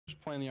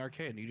playing the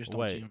arcade. You just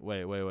don't see him.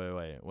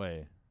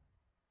 Wait.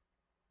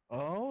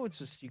 Oh,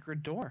 it's a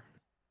secret door.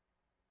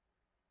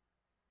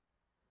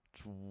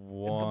 It's Get the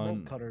one.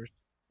 bolt cutters.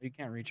 You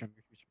can't reach them.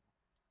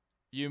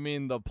 You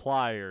mean the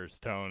pliers,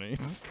 Tony?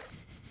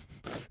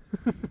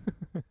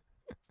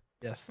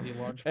 Yes, the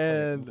large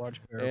and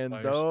pair of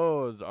pliers.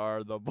 those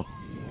are the bolt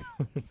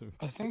cutters.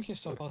 I think you're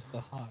supposed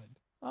to hide.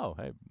 Oh,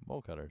 hey,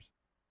 bolt cutters.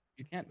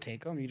 You can't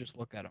take them. You just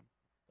look at them.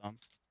 Dumb.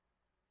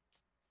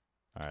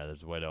 All right,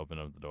 there's a way to open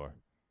up the door.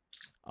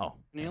 Oh.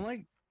 Can you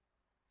like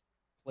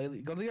go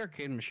to the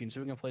arcade machine so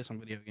we can play some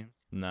video games?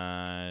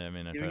 Nah, I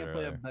mean I You tried can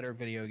play a earlier. better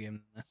video game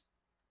than this.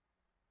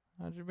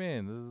 How'd you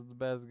mean? This is the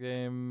best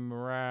game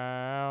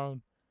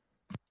around.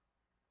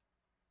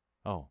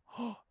 Oh,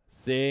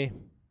 see?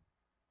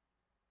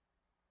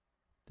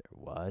 There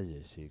was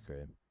a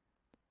secret.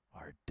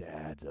 Our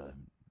dad's a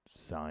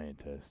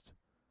scientist.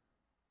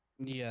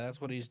 Yeah, that's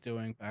what he's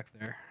doing back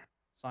there.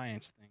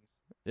 Science things.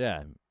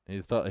 Yeah,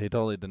 he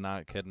totally did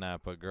not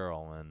kidnap a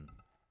girl, and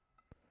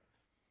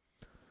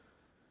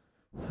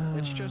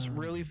It's just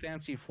really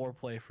fancy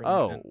foreplay for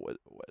oh,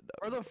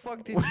 where the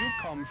fuck did you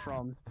come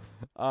from?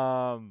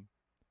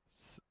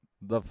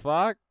 The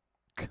fuck?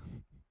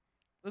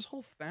 This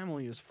whole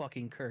family is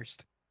fucking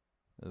cursed.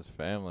 This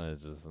family is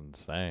just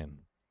insane.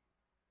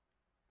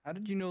 How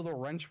did you know the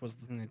wrench was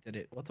the thing that did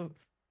it? What the?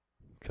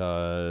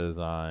 'Cause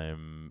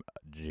I'm a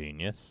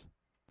genius.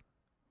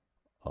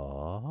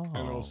 Oh.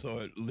 And also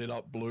it lit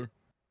up blue.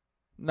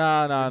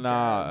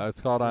 No.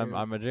 It's called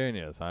I'm a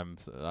genius. I'm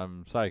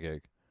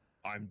psychic.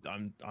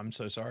 I'm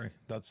so sorry.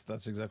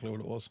 That's exactly what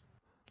it was.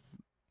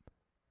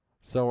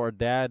 So our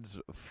dad's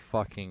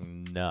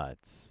fucking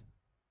nuts.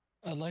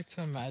 I'd like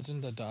to imagine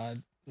the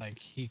dad, like,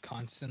 he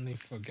constantly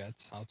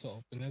forgets how to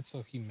open it,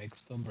 so he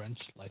makes the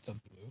wrench light up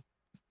blue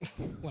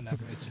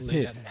whenever it's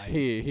late at night.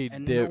 He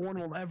And dip. no one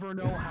will ever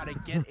know how to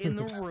get in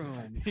the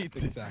room.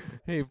 Exactly.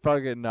 He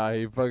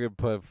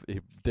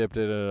dipped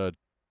it in a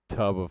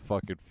tub of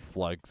fucking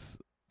flex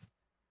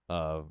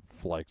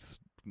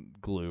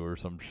glue or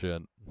some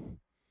shit.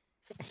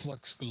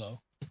 Flux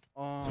glow.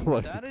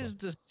 That is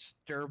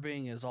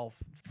disturbing as all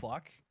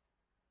fuck.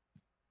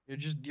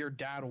 Your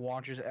dad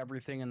watches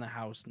everything in the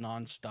house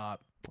nonstop.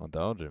 I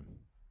told you.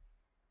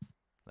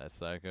 That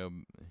psycho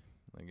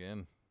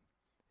again.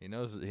 He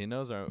knows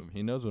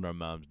what our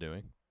mom's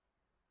doing.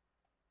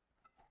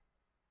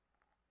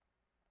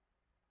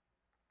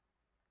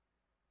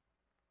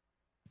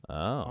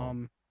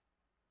 Oh.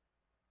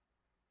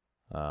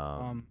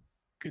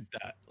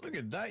 Look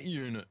at that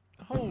unit.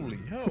 Holy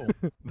hell.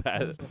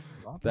 that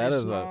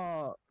is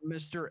a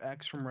Mr.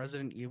 X from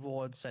Resident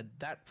Evil had said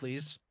that,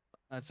 please.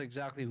 That's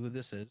exactly who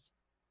this is.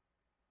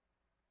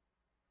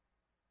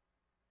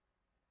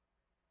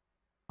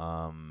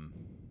 All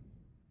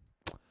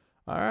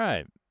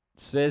right.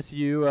 Sis,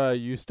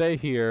 you stay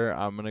here.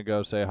 I'm gonna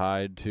go say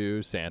hi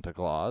to Santa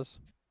Claus.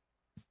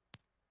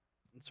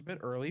 It's a bit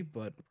early,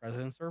 but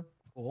presidents are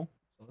cool,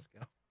 so let's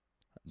go.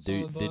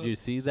 Did you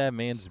see that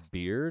man's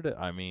beard?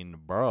 I mean,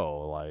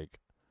 bro, like,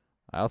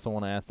 I also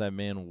want to ask that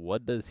man,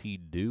 what does he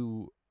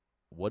do?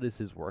 What is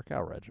his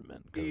workout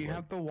regimen? You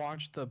have to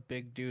watch the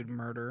big dude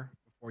murder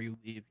before you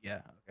leave.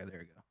 Yeah, okay,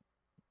 there you go.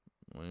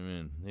 What do you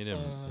mean? He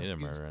didn't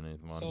murder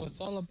anyone. So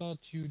it's all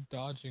about you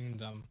dodging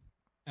them.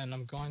 And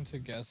I'm going to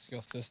guess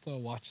your sister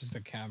watches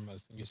the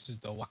cameras and uses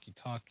the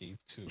walkie-talkie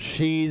too.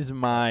 She's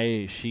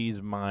my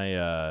She's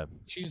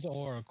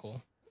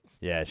Oracle.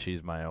 Yeah,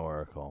 she's my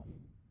Oracle.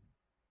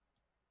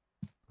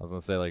 I was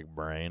gonna say like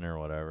brain or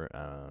whatever.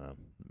 I don't know.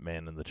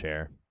 Man in the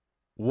chair.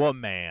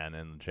 Woman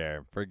in the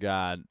chair.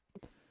 Forgot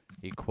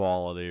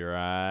equality,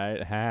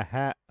 right? Ha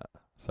ha.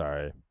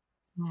 Sorry.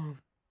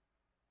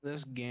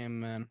 This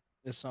game, man,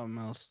 is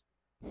something else.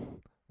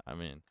 I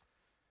mean,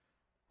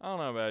 I don't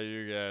know about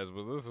you guys,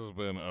 but this has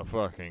been a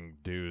fucking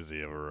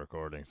doozy of a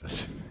recording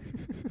session.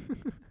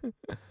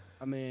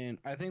 I mean,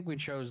 I think we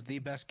chose the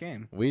best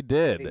game. We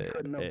did. It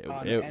couldn't have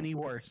gone any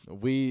worse.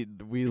 We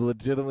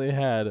legitimately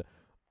had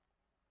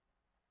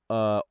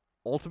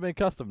Ultimate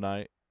Custom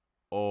Night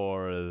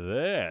or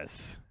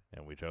this,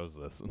 and we chose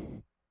this.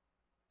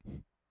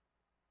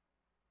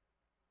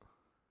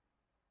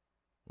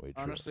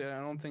 Honestly,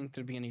 I don't think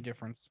there'd be any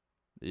difference.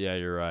 Yeah,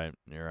 you're right.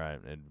 You're right.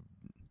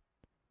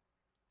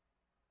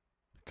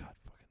 God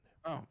fucking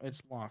damn. Oh, it's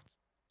locked.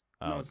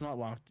 Oh. No, it's not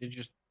locked.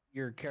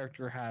 Your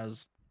character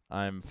has.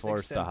 I'm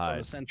forced to hide.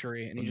 Of a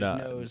century, and he just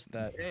knows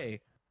that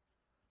hey,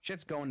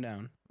 shit's going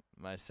down.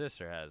 My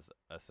sister has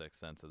a sixth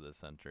sense of this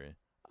century.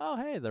 Oh,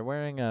 hey, they're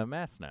wearing a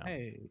mask now.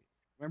 Hey,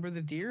 remember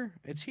the deer?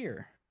 It's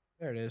here.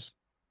 There it is.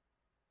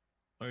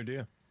 Oh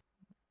dear.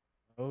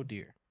 Oh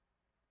dear.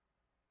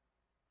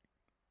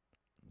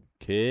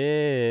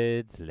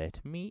 Kids,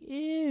 let me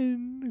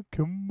in.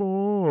 Come Who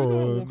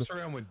on. walks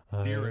around with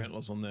deer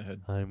antlers on their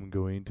head? I'm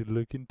going to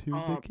look into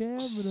the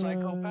camera.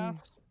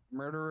 Psychopaths,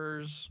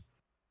 murderers.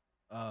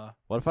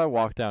 What if I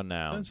walk down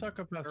now? Don't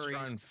psychopaths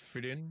try and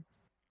fit in?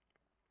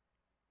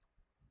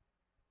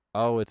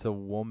 Oh, it's a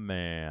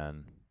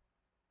woman.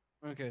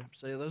 Okay,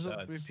 so those are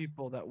the three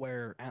people that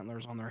wear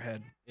antlers on their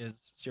head: is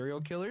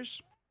serial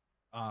killers,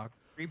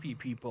 creepy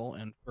people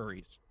and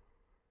furries.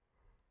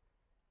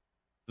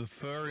 The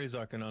furries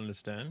I can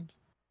understand.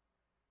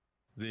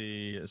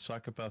 The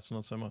psychopaths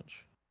not so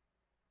much.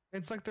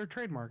 It's like their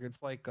trademark.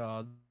 It's like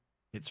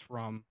it's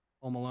from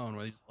Home Alone,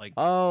 where they just like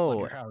flood Oh,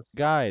 your house.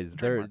 guys,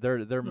 Trademark.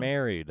 they're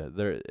married.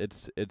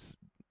 It's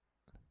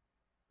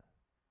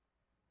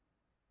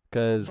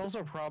because It's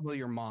also probably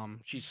your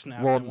mom. She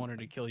snapped Well, and wanted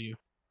to kill you.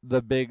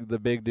 the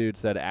big dude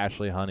said,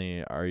 "Ashley,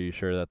 honey, are you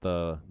sure that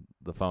the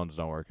phones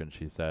don't work?" And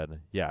she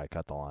said, "Yeah, I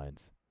cut the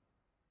lines."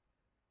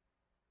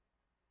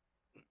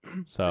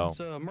 So It's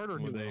a murder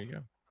Well, duo. there you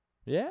go.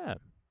 yeah,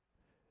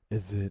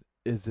 is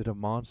it a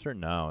monster?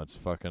 No, it's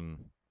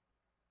fucking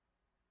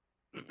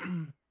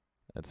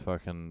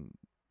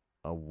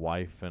a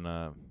wife and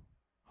a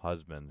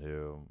husband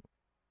who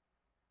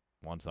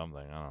want something.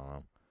 I don't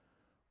know.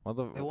 What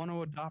the? They want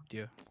to adopt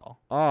you. Oh.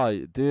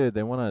 Oh, dude,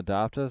 they want to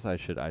adopt us. I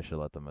should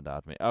let them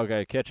adopt me.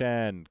 Okay,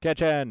 kitchen.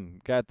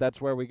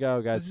 That's where we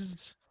go,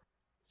 guys.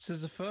 This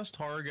is the first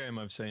horror game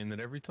I've seen that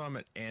every time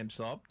it amps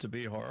up to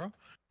be horror,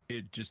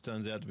 it just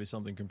turns out to be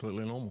something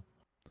completely normal.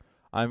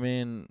 I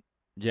mean,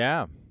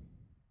 yeah.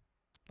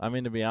 I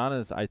mean, to be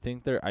honest, I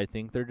think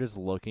they're just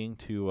looking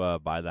to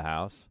buy the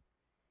house.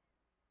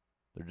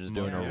 They're just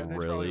doing Yeah, a that's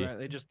probably really right.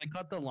 They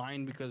cut the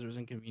line because it was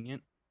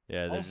inconvenient.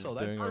 yeah. They're Also, just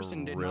that doing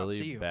person a did not see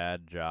really you.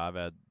 bad job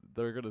at.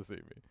 They're gonna see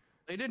me.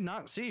 They did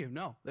not see you.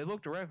 No, they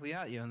looked directly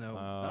at you and they went,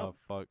 Oh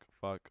nope.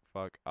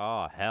 fuck.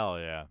 Oh hell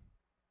yeah,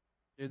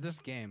 Dude, this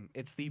game,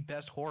 it's the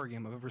best horror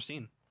game I've ever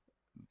seen.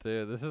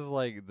 dude. This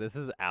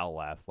is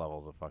Outlast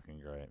levels of fucking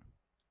great.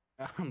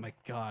 Oh my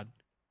god.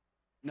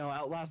 No,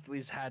 Outlast at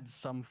least had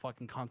some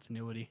fucking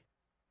continuity.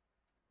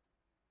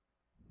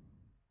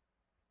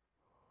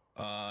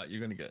 You're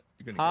gonna get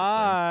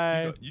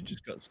Hi. seen. You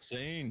just got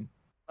seen.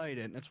 Oh, you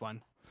didn't. It's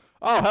fine.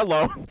 Oh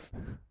hello. actually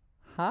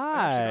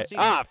Hi. got seen.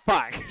 Ah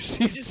fuck.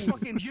 She just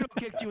fucking judo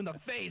kicked you in the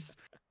face.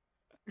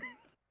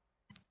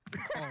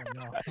 Oh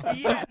no.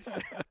 Yes.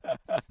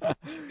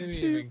 Didn't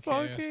She even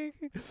care. fucking.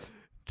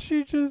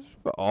 She just.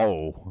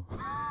 Oh.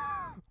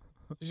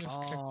 You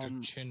just kicked her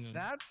chin in.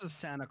 That's a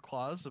Santa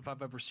Claus if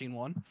I've ever seen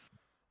one.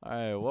 All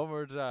right, one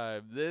more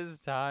time. This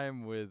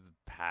time with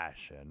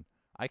passion.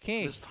 I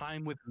can't. This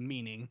time with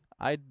meaning.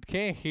 I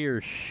can't hear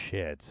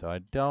shit, so I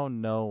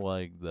don't know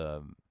like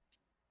the.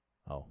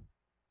 Oh.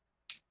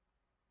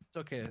 It's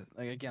okay.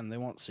 Like again, they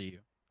won't see you.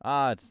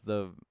 Ah, it's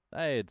the.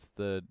 Hey, it's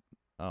the.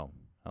 Oh,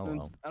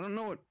 hello. I don't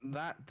know what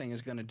that thing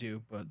is gonna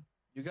do, but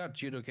you got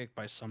judo kicked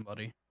by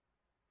somebody.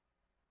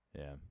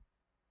 Yeah.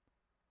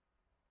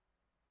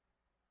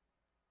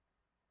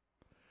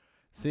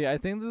 See, I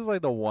think this is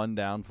like the one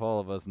downfall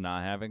of us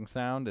not having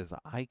sound is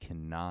I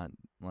cannot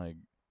like.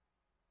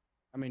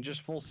 I mean,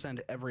 just full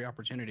send every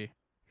opportunity.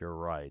 You're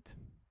right,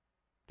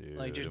 dude.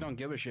 Like, just don't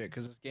give a shit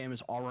because this game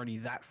is already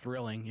that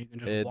thrilling. You can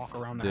just walk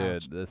around the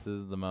house. Dude, this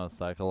is the most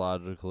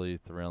psychologically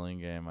thrilling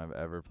game I've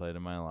ever played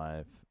in my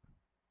life.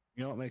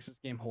 You know what makes this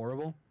game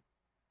horrible?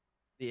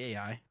 The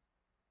AI.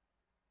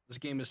 This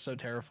game is so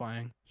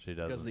terrifying. She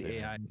doesn't the see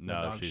AI me. is No,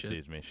 dog she shit.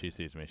 sees me. She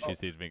sees me. Oh. She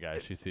sees me,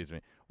 guys. She sees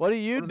me. What do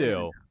you What are they gonna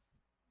do?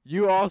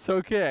 You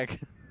also kick.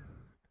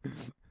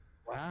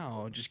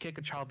 Wow, just kick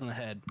a child in the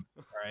head.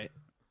 All right.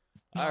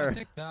 No, Alright. I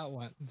think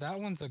that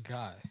one's a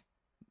guy.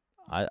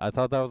 I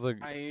thought that was a.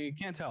 I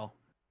can't tell.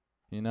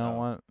 You know Oh.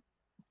 what?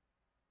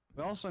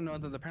 We also know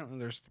that apparently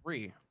there's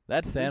three.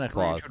 That's Santa There's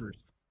three Claus. intruders.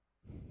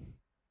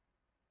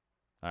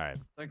 All right.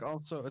 Like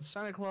also, it's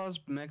Santa Claus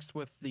mixed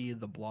with the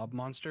blob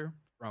monster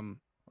from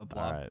the All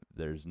blob. right.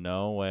 There's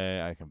no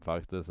way I can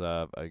fuck this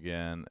up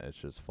again. It's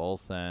just full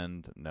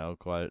send. No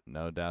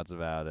doubts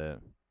about it.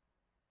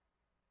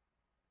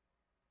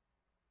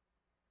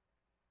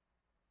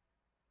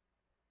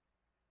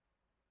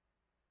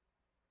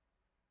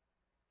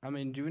 I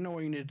mean, do you know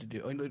what you need to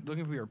do?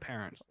 Looking for your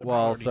parents. They're probably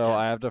Well, already so dead.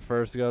 I have to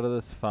first go to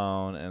this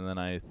phone, and then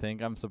I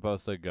think I'm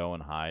supposed to go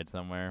and hide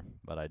somewhere,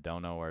 but I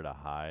don't know where to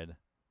hide.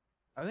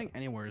 I think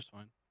anywhere is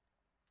fine.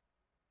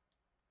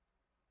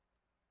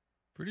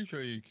 Pretty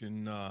sure you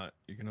can hide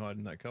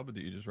in that cupboard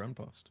that you just ran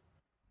past.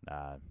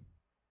 Nah.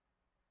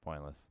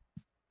 Pointless.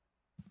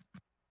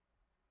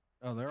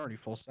 Oh, they're already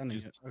full sending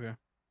it. Okay.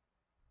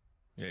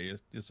 Yeah,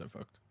 you're so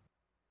fucked.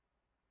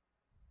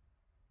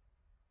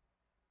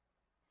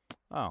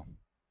 Oh.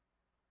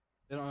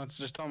 They don't. It's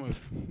just don't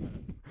move.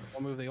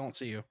 Don't move. They won't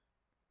see you.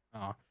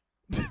 Oh.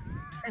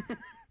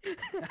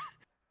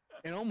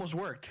 It almost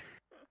worked.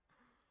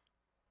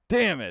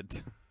 Damn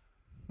it.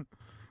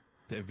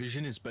 Their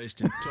vision is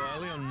based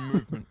entirely on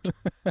movement.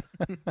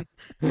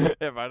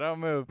 If I don't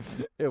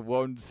move, it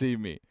won't see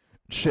me.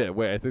 Shit,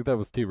 wait, I think that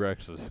was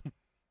T-Rex's.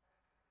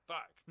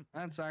 Fuck.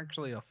 That's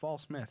actually a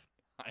false myth.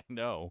 I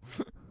know.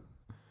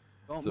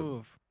 Don't So-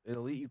 move.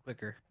 It'll eat you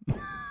quicker.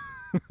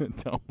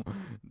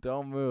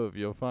 Don't move.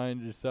 You'll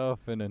find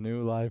yourself in a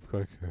new life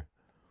quicker.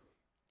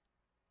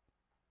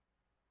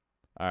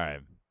 All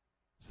right.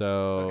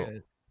 So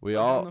Okay. we Put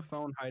down all the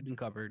phone, hide in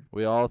cupboard.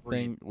 we all breathe.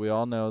 think we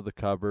all know the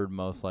cupboard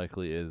most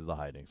likely is the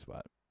hiding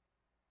spot.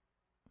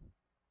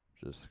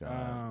 Just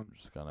gonna.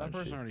 That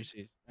person already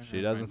sees. She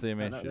Never doesn't mind. see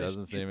me. No, She they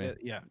doesn't see me.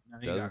 Yeah, no,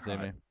 you Doesn't got see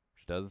caught. me.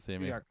 She doesn't see You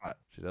me. got caught.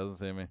 She doesn't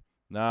see me.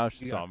 No,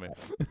 she You saw got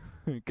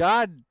me.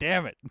 God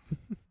damn it.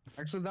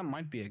 Actually, that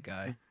might be a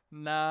guy.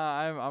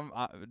 Nah,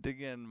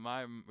 again,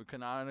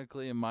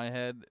 canonically in my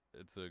head,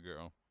 it's a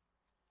girl.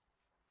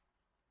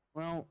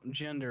 Well,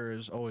 gender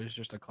is always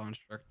just a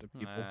construct of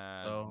people.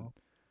 So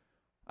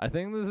I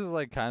think this is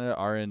like kind of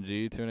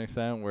RNG to an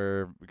extent,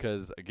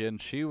 because again,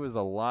 she was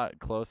a lot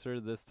closer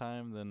this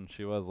time than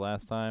she was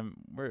last time.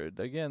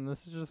 Again,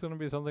 this is just gonna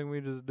be something we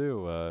just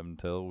do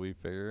until we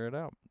figure it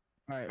out.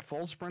 all right,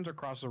 full sprint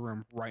across the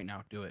room right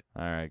now. Do it.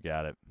 All right,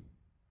 got it.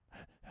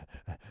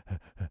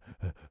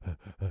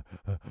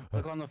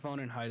 Click on the phone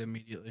and hide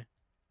immediately.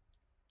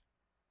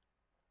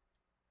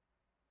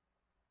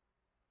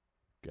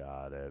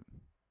 Got it.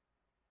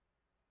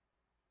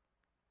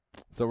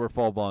 So we're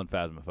full blown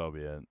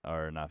phasmophobia,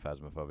 or not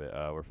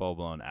phasmophobia. We're full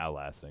blown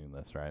outlasting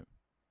this, right?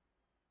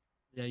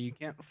 Yeah, you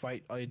can't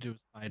fight. All you do is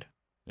hide.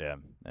 Yeah,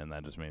 and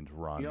that just means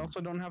run. You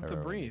also don't have to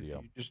or breathe.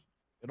 yell. You just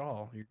at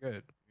all. You're good.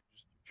 You're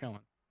just chilling.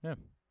 Yeah.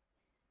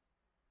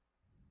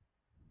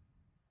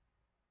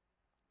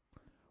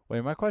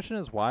 Wait, my question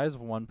is, why is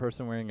one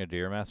person wearing a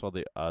deer mask while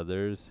the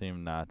others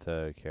seem not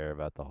to care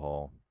about the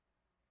whole?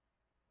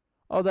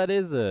 Oh, that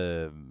is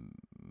a.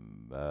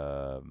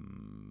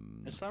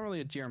 It's not really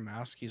a deer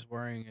mask. She is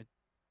wearing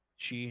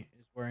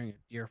a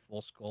deer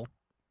full skull.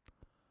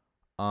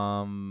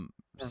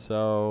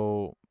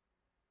 So.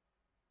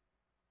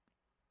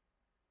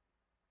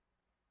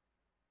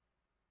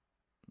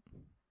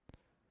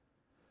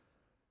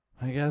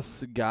 I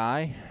guess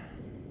guy.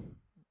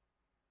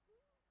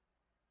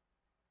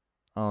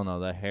 Oh no,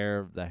 the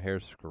hair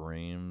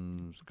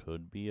screams.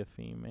 Could be a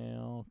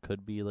female.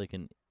 Could be like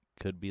a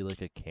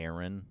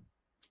Karen.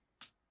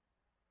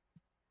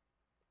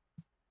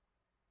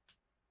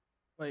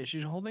 Wait,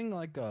 she's holding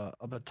like a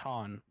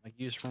baton, like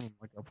used from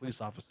like a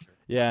police officer.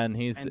 Yeah, and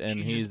he's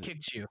she just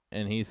kicks you,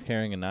 and he's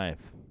carrying a knife.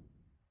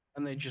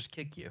 and they just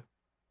kick you.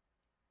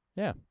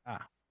 Yeah.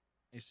 Ah,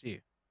 I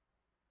see.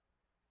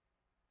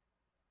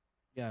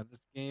 Yeah, this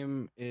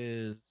game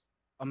is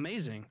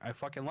amazing. I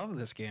fucking love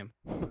this game.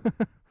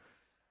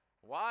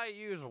 Why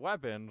use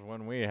weapons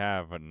when we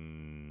have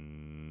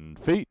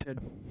feet? Dude,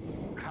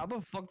 how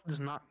the fuck does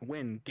not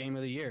win Game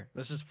of the Year?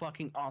 This is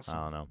fucking awesome.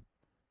 I don't know.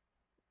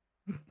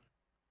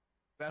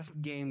 Best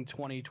game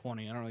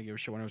 2020. I don't really give a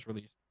shit when it was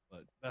released,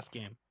 but best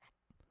game.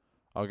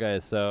 Okay,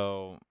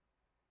 so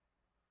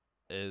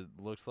it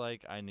looks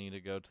like I need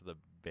to go to the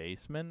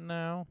basement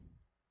now.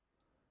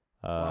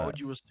 Why would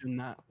you assume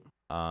that?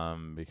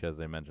 Because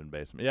they mentioned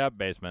basement. Yeah,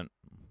 basement.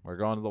 We're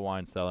going to the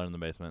wine cellar in the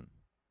basement.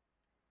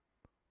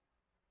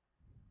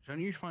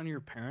 Shouldn't you find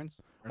your parents?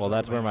 Well,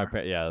 that's where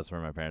that's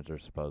where my parents are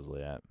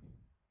supposedly at.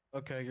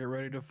 Okay, get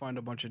ready to find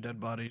a bunch of dead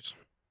bodies.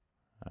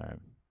 All right.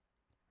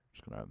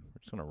 We're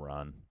just gonna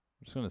run.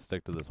 I'm just gonna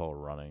stick to this whole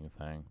running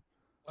thing.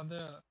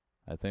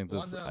 I think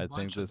this is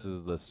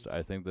the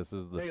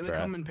They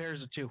come in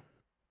pairs of two.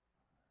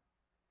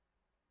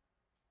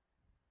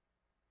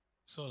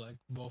 So like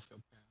both your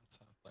parents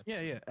have like.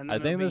 Yeah. And I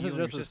then think this is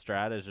just the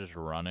strat is just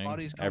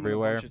running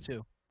everywhere.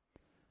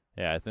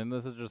 Yeah, I think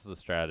this is just the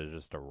strat is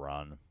just to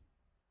run.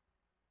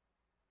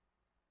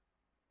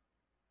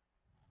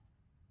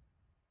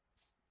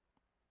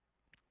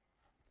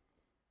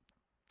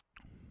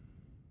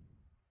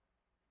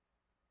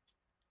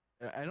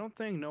 I don't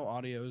think no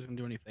audio is gonna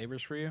do any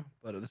favors for you,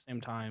 but at the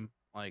same time,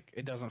 like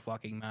it doesn't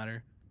fucking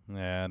matter.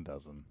 Yeah, it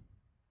doesn't.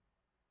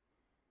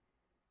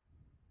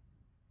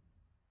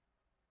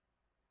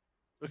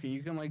 Okay,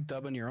 you can like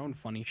dub in your own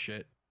funny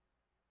shit,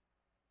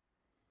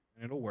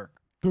 and it'll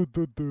work. We're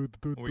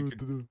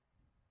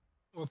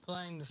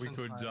playing this.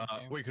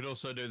 We could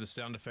also do the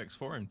sound effects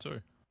for him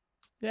too.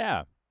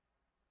 Yeah.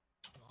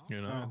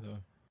 You know.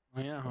 Oh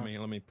yeah.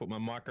 Let me put my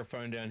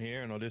microphone down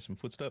here and I'll do some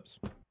footsteps.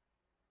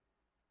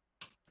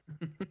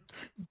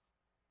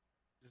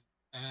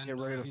 And get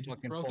ready to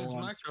fucking broke his pull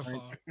on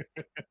microphone.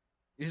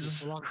 You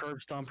just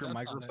curb stomp your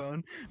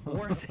microphone.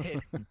 Worth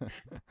it.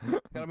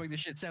 Gotta make this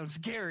shit sound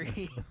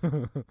scary.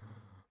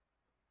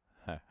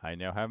 I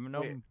now have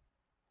no.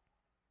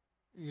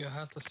 You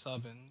have to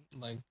sub in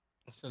like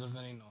instead of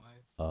any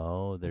noise.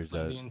 Oh, there's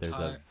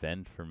a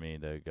vent for me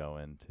to go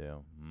into.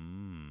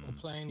 We're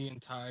playing the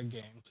entire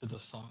game to the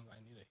song "I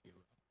Need a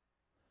Hero."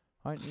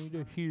 I need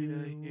a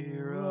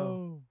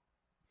hero.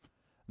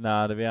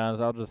 Nah, to be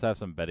honest, I'll just have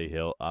some Betty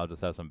Hill.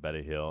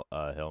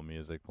 Hill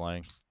music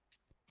playing.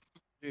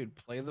 Dude,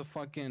 play the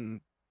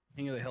fucking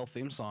King of the Hill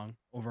theme song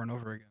over and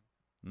over again.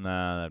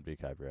 Nah, that'd be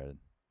copyrighted.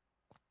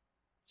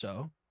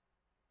 So?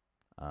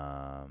 As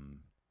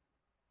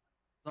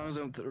long as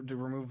I don't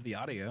remove the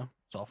audio,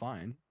 it's all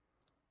fine.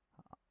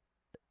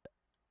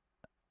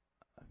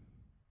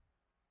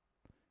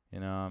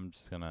 You know, I'm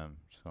just gonna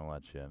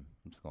let you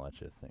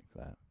think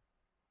that.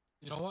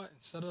 You know what?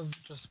 Instead of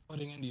just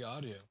putting in the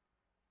audio,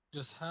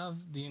 just have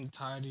the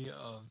entirety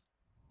of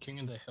King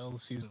of the Hill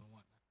season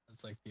 1.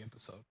 That's like the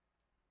episode.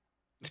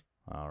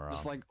 All right.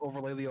 Just like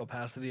overlay the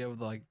opacity of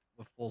like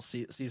the full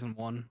season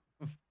 1.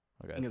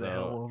 Okay, King of the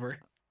Hill so over.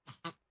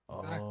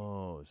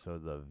 oh, so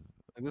the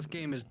Like, this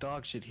game is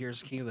dog shit.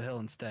 Here's King of the Hill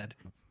instead.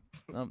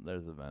 oh,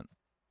 there's the vent.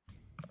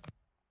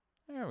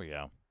 There we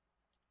go.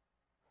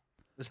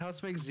 This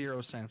house makes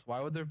 0 sense. Why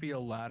would there be a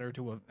ladder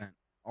to a vent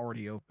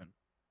already open?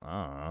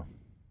 I don't know.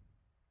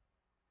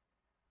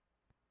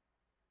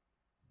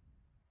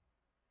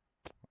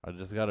 I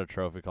just got a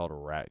trophy called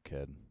Rat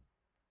Kid.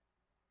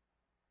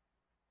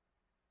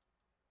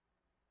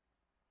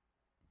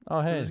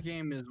 Oh, So hey. this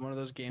game is one of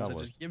those games that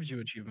Cowboys. just gives you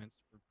achievements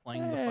for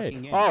playing the Hey.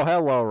 fucking game. Oh,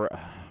 hello.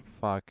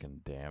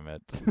 Fucking damn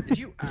it. Did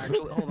you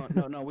actually hold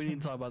on? No, we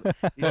need to talk about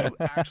that. Did you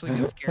actually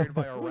get scared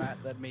by a rat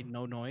that made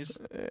no noise?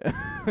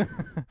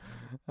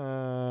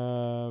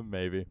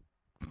 Maybe.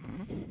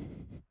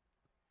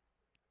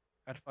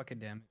 God fucking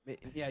damn it.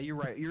 Yeah, you're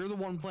right. You're the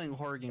one playing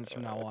horror games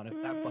from now on.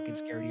 If that fucking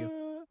scared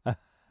you.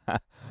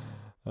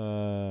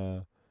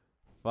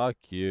 Fuck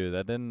you.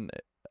 That didn't.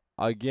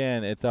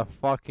 Again, it's a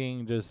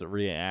fucking just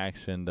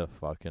reaction to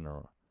fucking.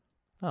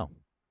 Oh.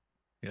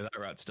 Yeah, that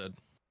rat's dead.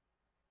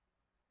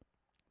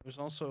 There's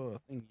also a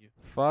thing you.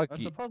 Fuck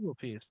That's you. a puzzle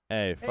piece.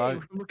 Hey, Hey,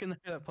 fuck. we're looking at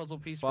that puzzle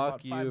piece for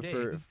Fuck about 5 you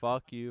for days.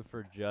 fuck you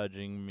for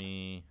judging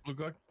me. Look,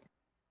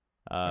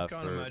 I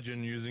can't for-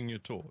 imagine using your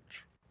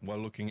torch while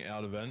looking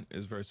out a vent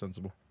is very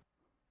sensible.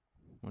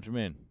 What you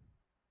mean?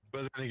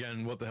 But then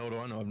again, what the hell do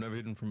I know? I've never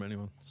hidden from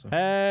anyone. So.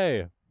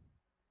 Hey.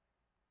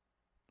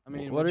 I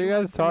mean, What would are you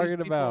let guys some of these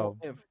talking people, about?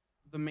 If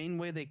the main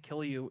way they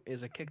kill you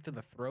is a kick to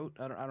the throat,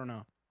 I don't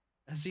know.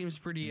 That seems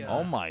pretty.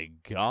 Oh my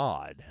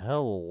God!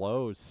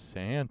 Hello,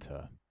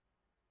 Santa.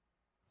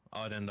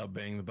 I'd end up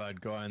being the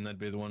bad guy, and they'd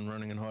be the one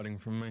running and hiding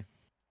from me.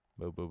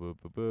 Boop boop boop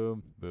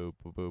boop boop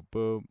boop boop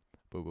boop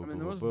boop. I mean,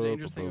 the most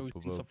dangerous thing we've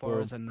seen so far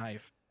is a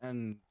knife,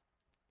 and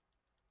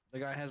the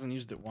guy hasn't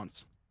used it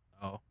once.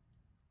 Oh.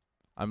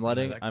 I'm Yeah,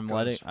 letting that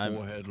guy's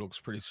forehead looks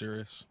pretty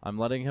serious. I'm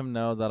letting him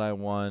know that I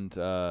want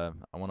a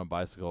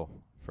bicycle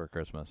for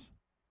Christmas.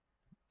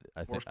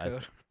 I think Morse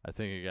code. I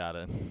think he got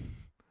it.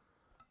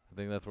 I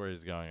think that's where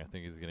he's going. I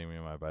think he's getting me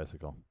my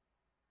bicycle.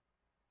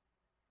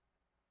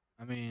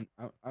 I mean,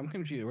 I'm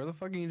confused. Where the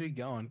fuck are you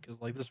going? Because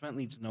like this vent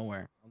leads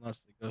nowhere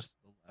unless it goes to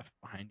the left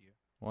behind you.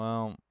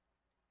 Well,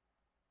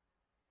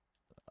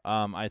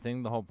 I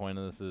think the whole point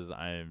of this is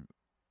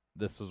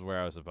this was where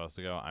I was supposed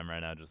to go. I'm right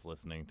now just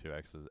listening to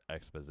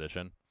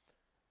exposition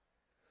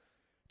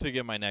to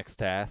get my next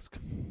task.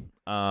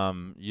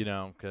 You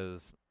know,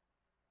 because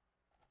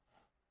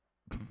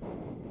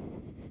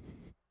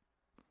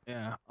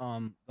Yeah.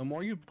 The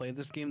more you play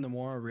this game, the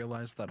more I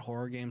realize that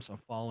horror games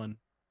have fallen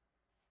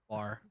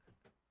far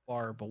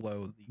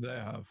below They the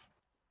have.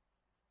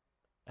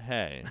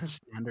 hey,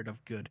 standard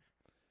of good.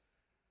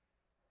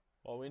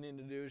 all we need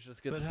to do is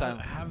just get But the have,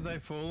 sound. have they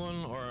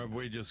fallen, or have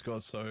we just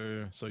got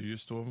so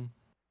used to them?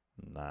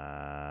 Nah,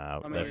 I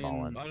they're mean,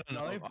 falling. I don't No,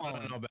 know. they've I don't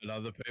fallen. know about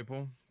other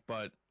people,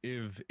 but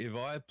if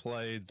I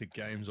played the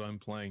games I'm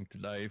playing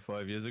today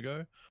 5 years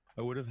ago,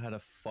 I would have had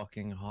a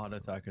fucking heart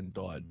attack and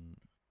died.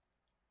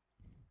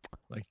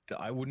 Like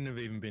I wouldn't have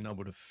even been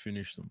able to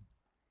finish them.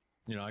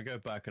 You know, I go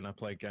back and I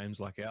play games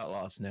like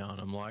Outlast now, and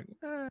I'm like,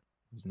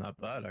 it's not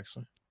bad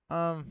actually.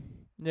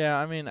 Yeah,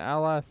 I mean,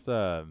 Outlast,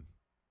 I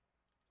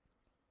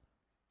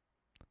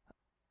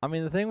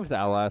mean, the thing with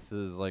Outlast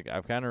is, like,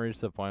 I've kind of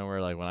reached the point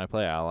where, like, when I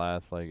play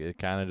Outlast, like, it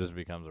kind of just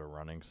becomes a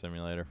running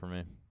simulator for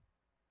me.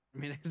 I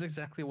mean, it's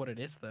exactly what it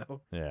is,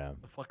 though. Yeah,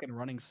 The fucking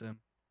running sim.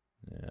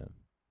 yeah.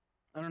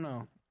 I don't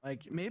know.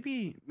 Like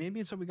maybe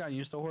it's so we got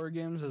used to horror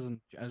games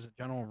as a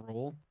general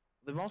rule.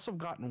 They've also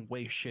gotten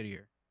way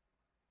shittier.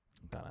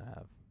 Kind of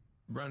have.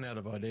 Run out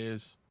of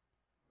ideas.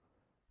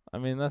 I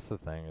mean, that's the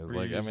thing, is,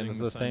 like, I mean, Reusing it's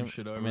the the same same,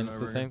 shit I over mean, and it's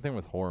the over same again. thing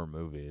with horror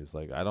movies.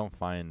 Like, I don't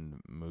find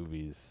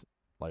movies,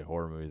 like,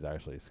 horror movies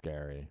actually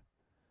scary.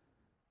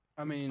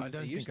 I mean, I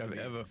don't they used think to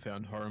I've be. ever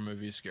found horror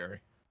movies scary.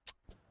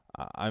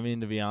 I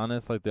mean, to be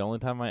honest, like, the only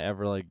time I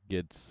ever, like,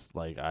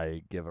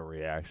 I give a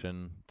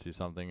reaction to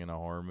something in a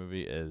horror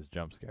movie is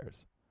jump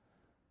scares.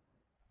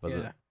 But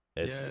Yeah.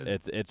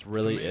 it's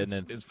really, for me,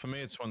 and it's for me.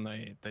 It's when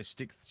they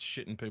stick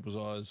shit in people's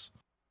eyes.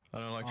 I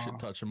don't like Oh. shit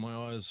touching my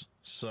eyes.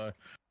 So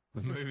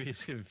the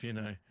movies, if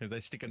they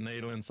stick a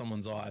needle in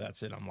someone's eye,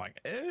 that's it. I'm like,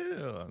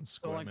 ew, I'm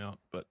squirm like- out.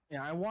 But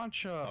Yeah, I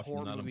watch Apart from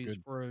horror that, I'm movies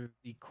good. for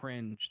the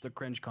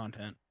cringe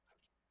content.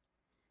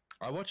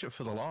 I watch it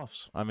for the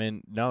laughs. I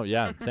mean, no,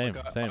 yeah, same,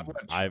 Like, same.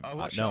 I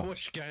No,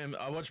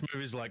 watch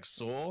movies like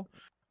Saw,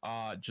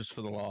 just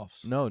for the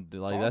laughs. no,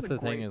 like, Saw's that's a the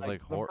thing great- is, like,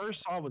 the horror.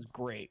 first Saw was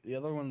great. The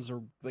other ones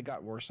they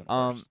got worse and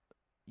Um, worse.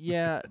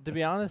 Yeah, to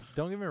be honest,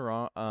 don't get me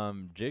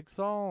wrong.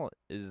 Jigsaw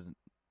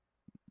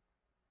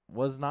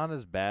was not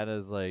as bad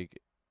as, like,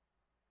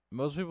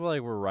 most people,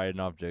 like, were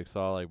writing off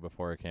Jigsaw, like,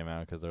 before it came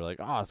out, because they're like,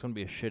 oh, it's gonna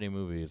be a shitty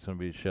movie. It's gonna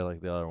be shit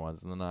like the other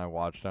ones. And then I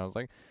watched it, and I was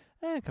like,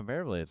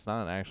 comparably, it's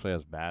not actually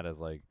as bad as,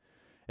 like,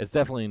 it's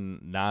definitely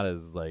not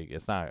as, like,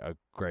 it's not a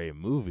great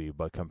movie,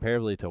 but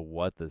comparably to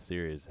what the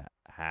series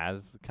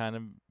has kind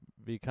of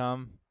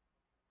become,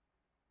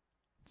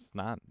 it's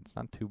not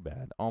too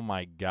bad. Oh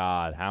my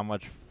god, how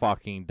much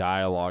fucking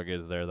dialogue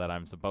is there that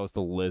I'm supposed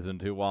to listen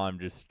to while I'm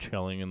just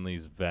chilling in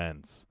these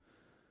vents?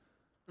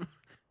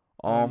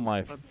 Oh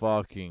my but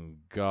fucking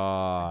to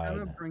god.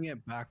 kind of bring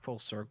it back full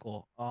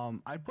circle,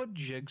 I put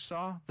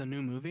Jigsaw, the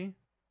new movie,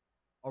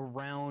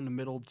 around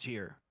middle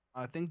tier.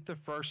 I think the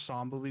first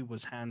Saw movie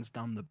was hands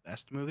down the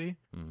best movie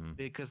Mhm.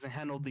 because it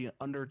handled the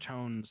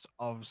undertones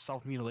of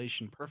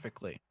self-mutilation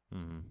perfectly.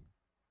 Mhm.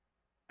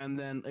 And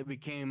then it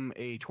became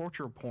a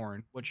torture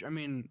porn, which I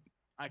mean,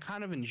 I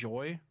kind of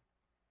enjoy.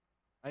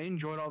 I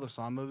enjoyed all the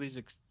Saw movies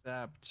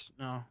except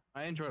no,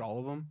 I enjoyed all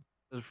of them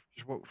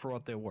for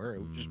what they were.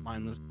 It was just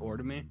mindless gore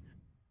to me.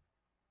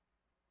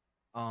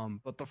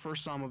 But the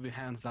first Saw movie,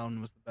 hands down,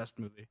 was the best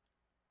movie.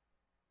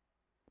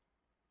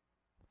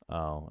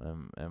 Oh,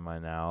 am I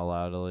now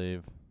allowed to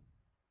leave?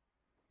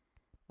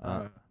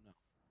 No,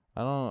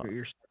 I don't.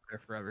 you're stuck there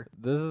forever.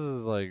 This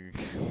is like.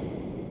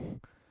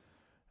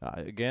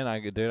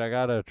 Again, dude, I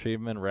got an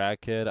achievement,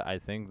 rat kid. I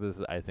think this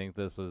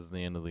was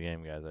the end of the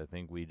game, guys. I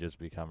think we just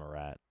become a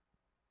rat.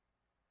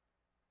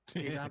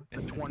 You got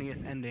the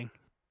 20th ending.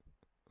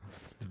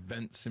 The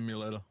vent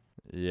simulator.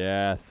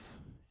 Yes,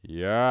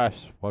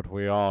 yes. What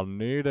we all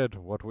needed,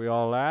 what we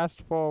all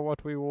asked for,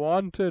 what we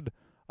wanted.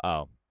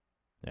 Oh,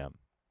 yeah.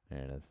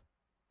 Here it is.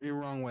 You're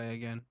wrong way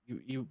again.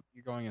 You're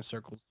going in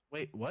circles.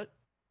 Wait, what?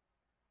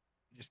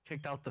 You just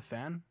kicked out the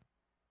fan?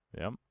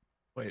 Yep.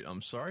 Wait,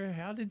 I'm sorry.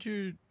 How did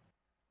you?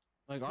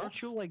 Like, aren't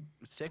you like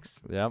 6?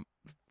 Yep.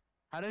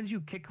 How did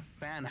you kick a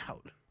fan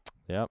out?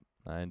 Yep.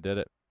 I did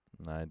it.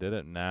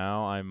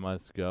 Now I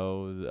must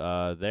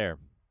go there.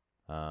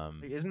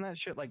 Like, isn't that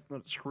shit like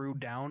screwed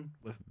down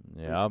with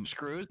Yep.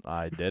 screws?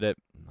 I did it.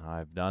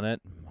 I've done it.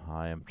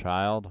 I am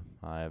child.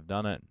 I have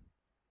done it.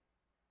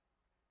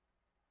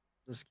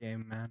 This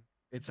game, man,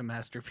 it's a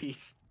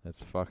masterpiece.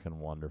 It's fucking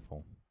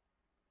wonderful.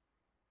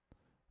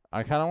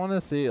 I kind of want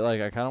to see,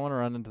 like, I kind of want to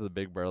run into the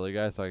big burly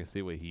guy so I can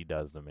see what he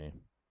does to me.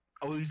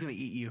 Oh, he's gonna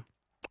eat you.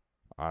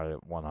 I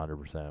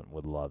 100%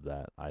 would love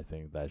that. I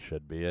think that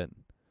should be it.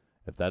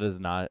 If that is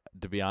not,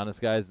 to be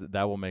honest, guys,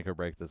 that will make or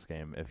break this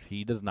game. If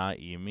he does not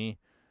eat me,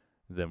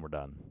 then we're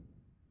done.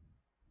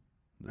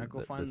 I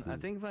go find. I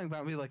think like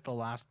that'd be like the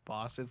last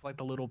boss. It's like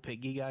the little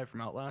piggy guy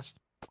from Outlast.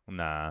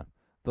 Nah.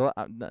 No,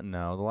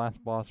 the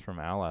last boss from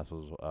Outlast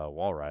was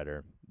Wall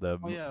Rider. Oh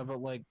yeah, but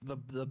like the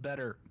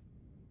better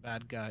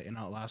bad guy in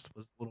Outlast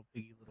was little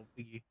piggy.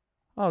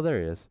 Oh,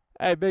 there he is.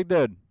 Hey, big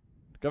dude,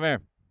 come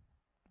here.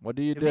 What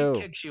do you If do?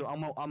 he kicks you,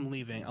 I'm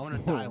leaving. I want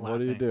to die laughing. What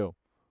do you do?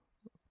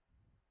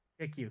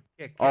 Kick you.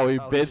 Kick. Oh, he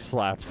bitch just-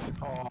 slaps.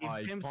 Oh,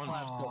 He pimp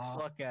slaps the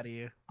fuck out of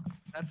you.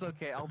 That's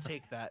okay. I'll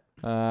take that.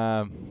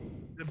 The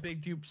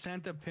big dude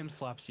Santa pimp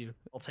slaps you.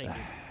 I'll take it.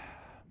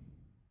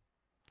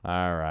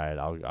 All right.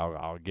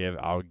 I'll give it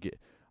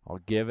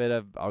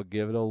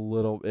a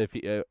little.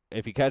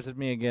 If he catches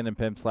me again and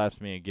pimp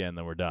slaps me again,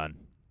 then we're done.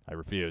 I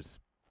refuse.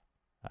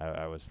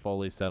 I was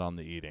fully set on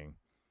the eating.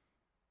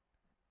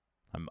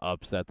 I'm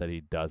upset that he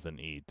doesn't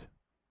eat.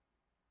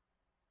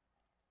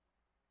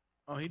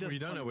 Oh, he does. Well, you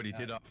don't know what he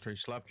plenty did of after he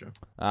slapped you.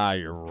 Ah,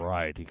 you're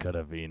right. He could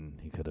have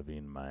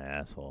eaten my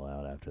asshole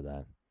out after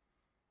that.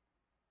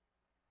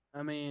 that.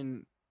 I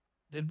mean,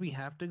 did we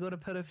have to go to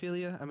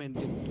pedophilia? I mean,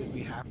 did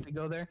we have to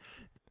go there?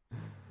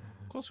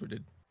 Of course we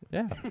did.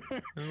 Yeah.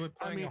 And we're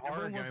I playing mean, a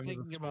horror everyone was game with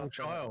thinking a small about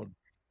that. child.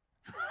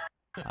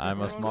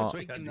 I'm a Everyone small. was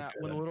thinking that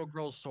when a little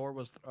girl's sore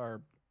was,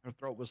 or her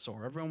throat was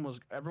sore. Everyone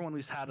at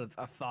least had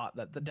a thought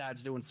that the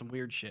dad's doing some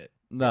weird shit.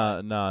 No,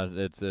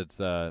 it's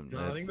I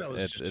think that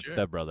was it's just you.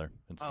 stepbrother.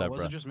 It's Oh, was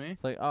stepbrother. it just me?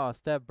 It's like, oh,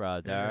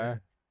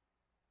 stepbrother.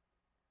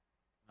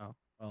 Oh,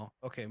 well,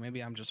 okay,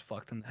 maybe I'm just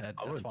fucked in the head.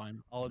 I That's would-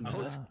 fine. I'll admit I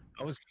it.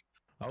 was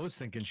I was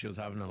thinking she was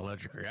having an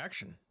allergic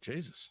reaction.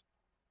 Jesus.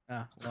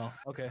 Ah, well,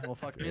 okay, well,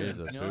 fuck me. Jesus,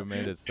 then. You know who what?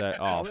 made it say?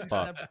 I'll Oh,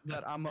 fuck. accept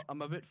that I'm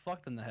a bit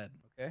fucked in the head.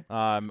 Okay.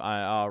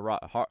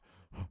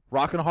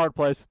 Rockin' a hard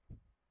place.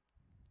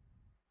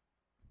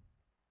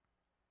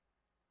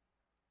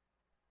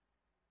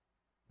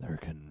 They're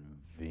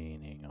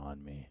convening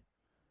on me.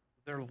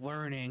 They're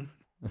learning.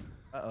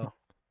 Uh-oh.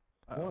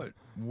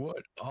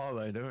 What are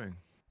they doing?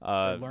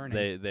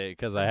 learning. They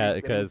because Are I they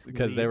had getting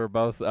because they lead? were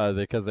both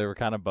because they were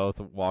kind of both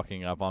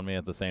walking up on me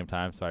at the same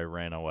time, so I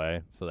ran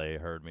away. So they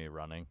heard me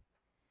running.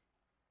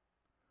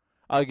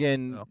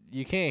 Again, Oh.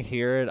 you can't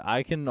hear it.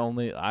 I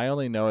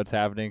only know it's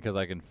happening because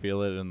I can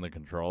feel it in the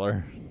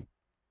controller.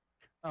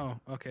 Oh,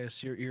 okay.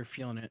 So you're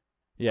feeling it.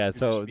 Yeah, just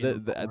so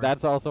feeling the horn.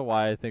 that's also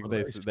why I think Well, they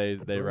at least-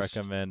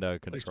 recommend a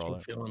At least you're controller.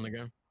 feeling the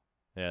game.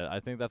 Yeah, I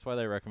think that's why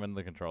they recommend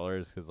the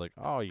controllers because like,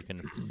 oh, you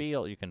can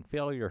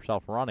feel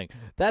yourself running.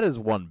 That is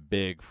one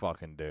big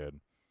fucking dude.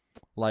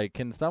 Like,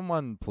 can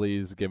someone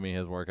please give me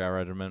his workout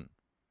regimen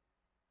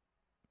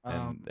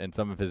and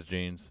some of his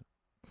genes?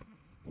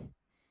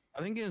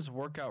 I think his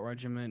workout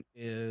regimen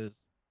is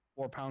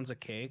 4 pounds of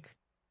cake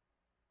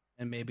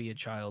and maybe a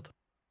child.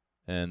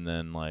 And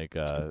then like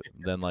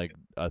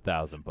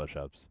 1,000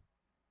 push-ups.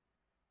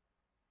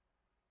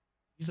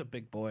 He's a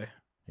big boy.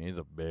 He's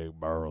a big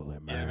burly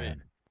man. Yeah,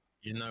 man.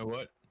 You know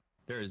what?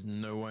 There is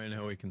no way in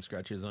hell he can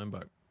scratch his own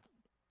back.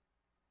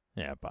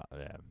 Yeah, but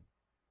yeah.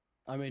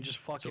 I mean, just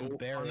fucking So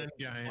bear fun it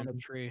and on a game.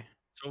 tree.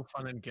 It's all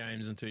fun and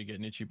games until you get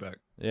an itchy back.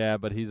 Yeah,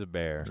 but he's a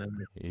bear. And then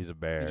He's a You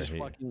bear. just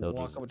fucking He'll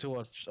walk just. up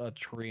to a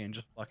tree and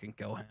just fucking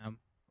go ham.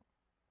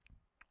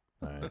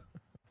 All right.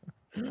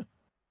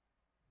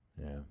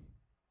 Yeah.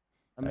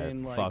 I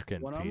mean, like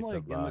fucking when I'm pizza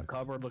like in the box.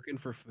 cupboard looking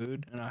for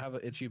food and I have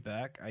an itchy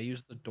back, I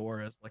use the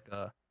door as like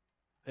a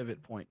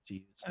pivot point to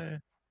use. Yeah,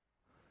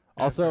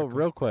 Also,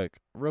 very cool.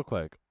 real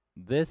quick,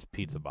 this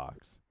pizza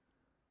box,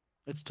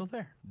 It's still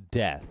there.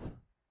 Death.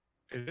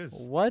 It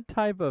is. What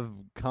type of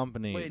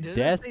company? Wait, did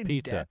Death it say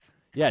Pizza. death?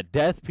 Yeah,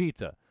 Death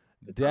Pizza.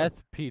 It's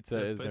Death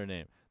Pizza Death is their Pizza.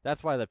 name.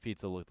 That's why the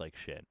pizza looked like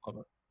shit. Love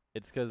it.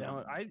 It's because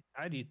Yeah,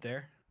 I'd eat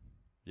there.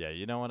 yeah,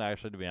 you know what?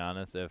 Actually, to be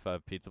honest, if a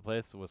pizza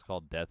place was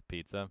called Death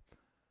Pizza,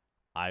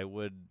 I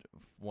would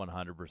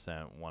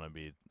 100% want to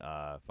be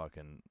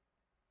fucking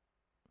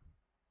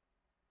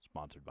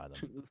sponsored by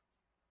them.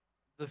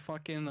 The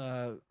fucking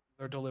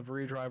their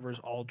delivery drivers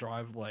all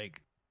drive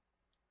like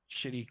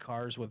shitty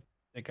cars with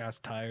thick ass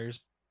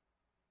tires.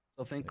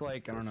 So think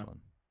like I don't know,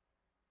 One.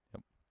 a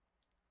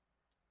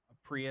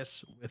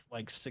Prius with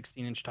like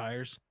 16-inch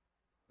tires.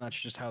 That's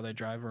just how they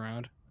drive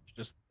around. It's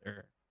just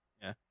their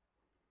yeah.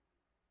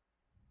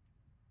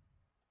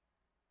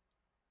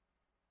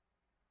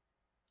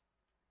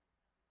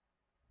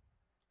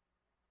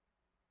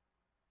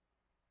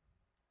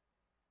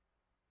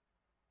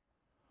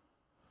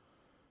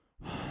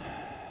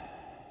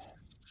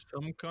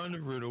 Some kind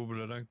of riddle,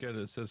 but I don't get it.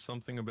 It says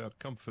something about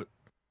comfort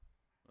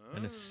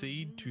and a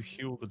seed to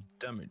heal the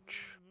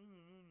damage.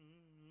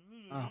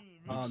 Oh,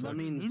 Looks that like-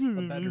 means a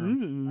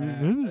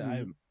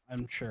bedroom.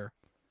 I'm sure.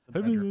 The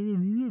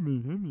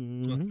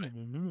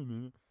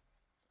bedroom.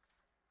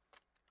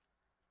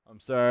 I'm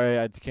sorry,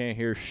 I can't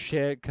hear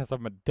shit because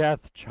I'm a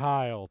deaf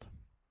child.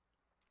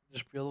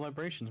 Just feel the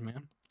vibrations,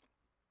 man.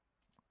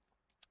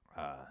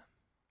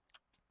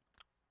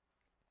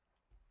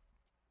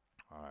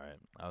 All right.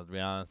 To be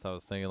honest, I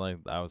was thinking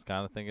I was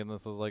kind of thinking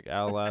this was like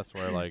Outlast,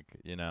 where like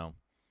Yeah.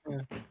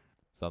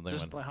 something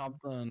Just would hop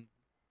on.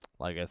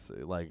 as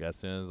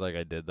soon as like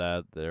I did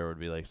that, there would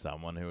be like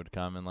someone who would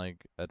come and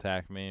like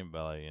attack me,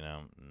 but like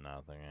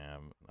nothing.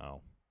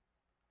 No.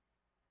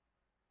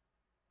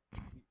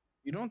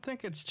 You don't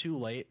think it's too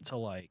late to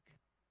like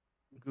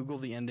Google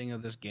the ending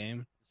of this game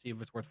to see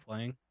if it's worth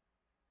playing?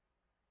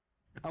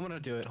 I'm gonna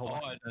do it. Hold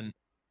on.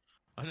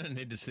 I don't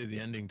need to see the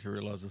ending to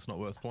realize it's not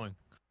worth playing.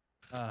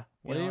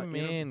 What do you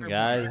mean, know,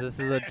 guys? This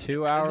is a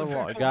 2-hour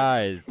long.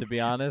 Guys, to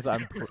be honest,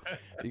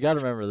 you got to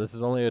remember this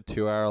is only a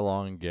 2-hour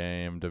long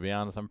game. To be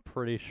honest, I'm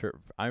pretty sure.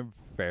 I'm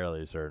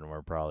fairly certain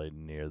we're probably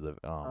near the.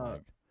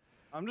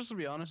 I'm just gonna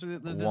be honest with you.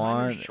 The One-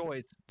 designer's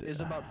choice is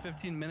about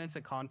 15 minutes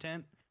of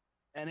content,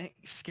 and it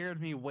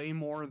scared me way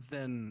more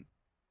than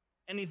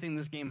anything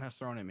this game has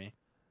thrown at me.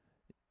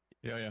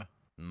 Yeah.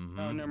 Mhm.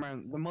 Oh, never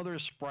mind. The mother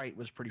of Sprite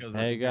was pretty. Hey, fucking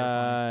Hey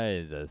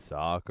terrifying. guys, a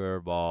soccer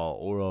ball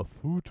or a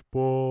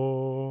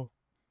football?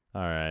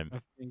 All right. I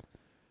think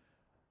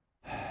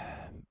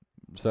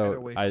So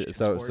Either way, it's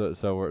a shit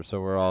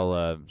we're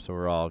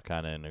all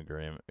kind of in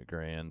agreement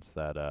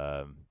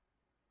that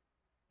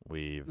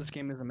this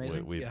game is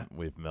amazing. Yeah.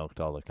 we've milked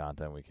all the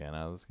content we can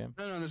out of this game.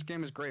 No, this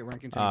game is great. We're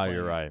gonna continue. Oh, playing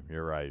you're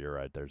it. right. You're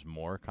right. There's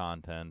more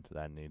content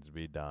that needs to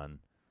be done.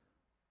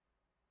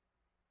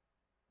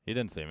 He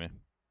didn't see me.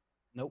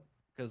 Nope,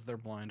 because they're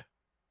blind.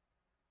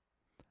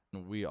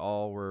 We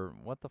all were.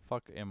 What the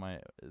fuck am I?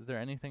 Is there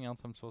anything else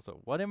I'm supposed to?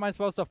 What am I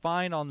supposed to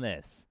find on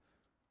this?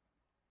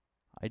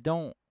 I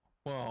don't.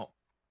 Well,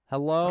 I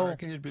Hello.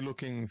 reckon you'd be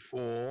looking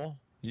for.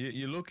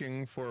 You're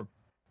looking for a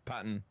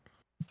pattern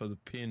for the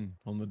pin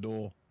on the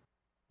door.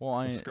 Well,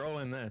 So scroll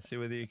in there, see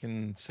whether you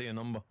can see a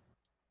number.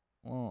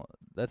 well,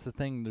 that's the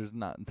thing. There's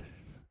not.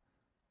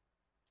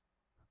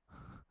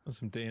 That's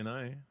some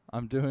DNA.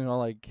 I'm doing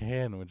all I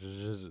can, which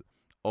is just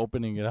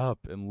opening it up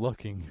and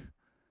looking,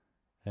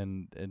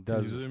 and it Can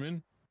you does. zoom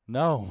in?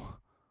 No.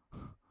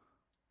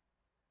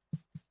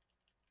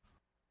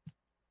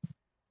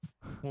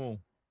 Well,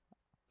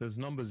 there's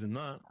numbers in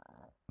that.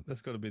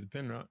 That's got to be the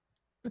pin,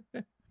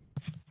 right?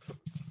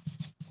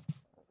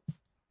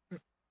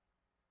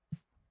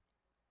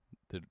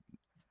 Did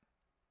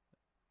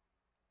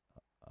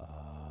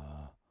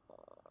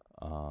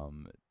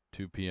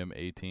 2 p.m.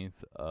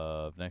 18th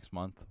of next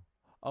month.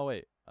 Oh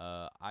wait,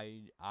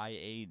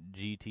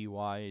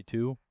 I8GTY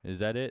 2. Is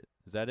that it?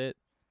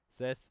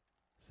 Sis?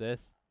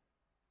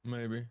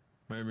 Maybe.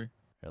 Here,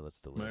 let's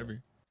delete it. Maybe.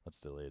 Let's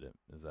delete it.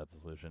 Is that the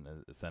solution?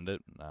 Send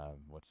it.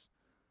 What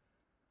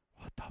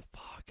the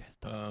fuck is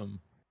the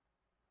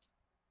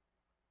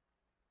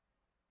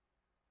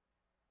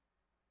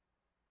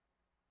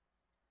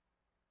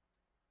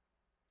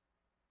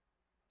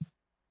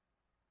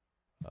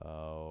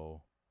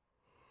Oh.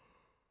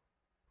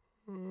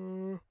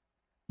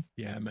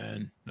 Yeah,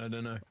 man. I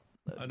don't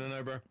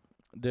know, bro.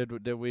 Did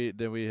we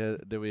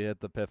hit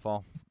the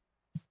pitfall?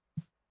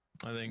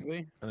 I think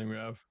We? we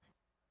have.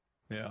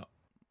 Yeah.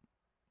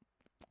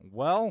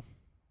 Well,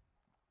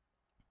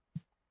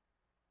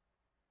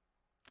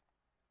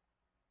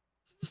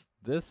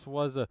 this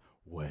was a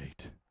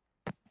wait.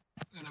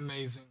 An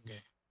amazing game.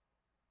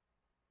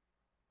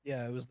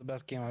 Yeah, it was the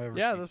best game I've ever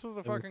Yeah, seen. this was a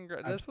It was fucking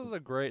great. This was a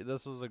great.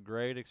 This was a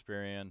great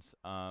experience.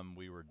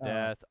 We were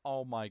death.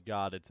 Oh my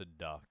god, it's a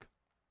duck.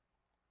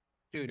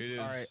 Dude, It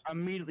all right, is.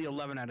 immediately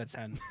 11 out of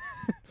 10.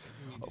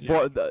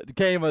 Boy, the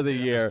game of the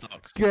Yeah, year.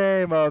 sucks.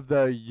 Game of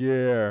the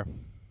year.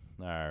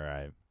 All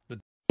right.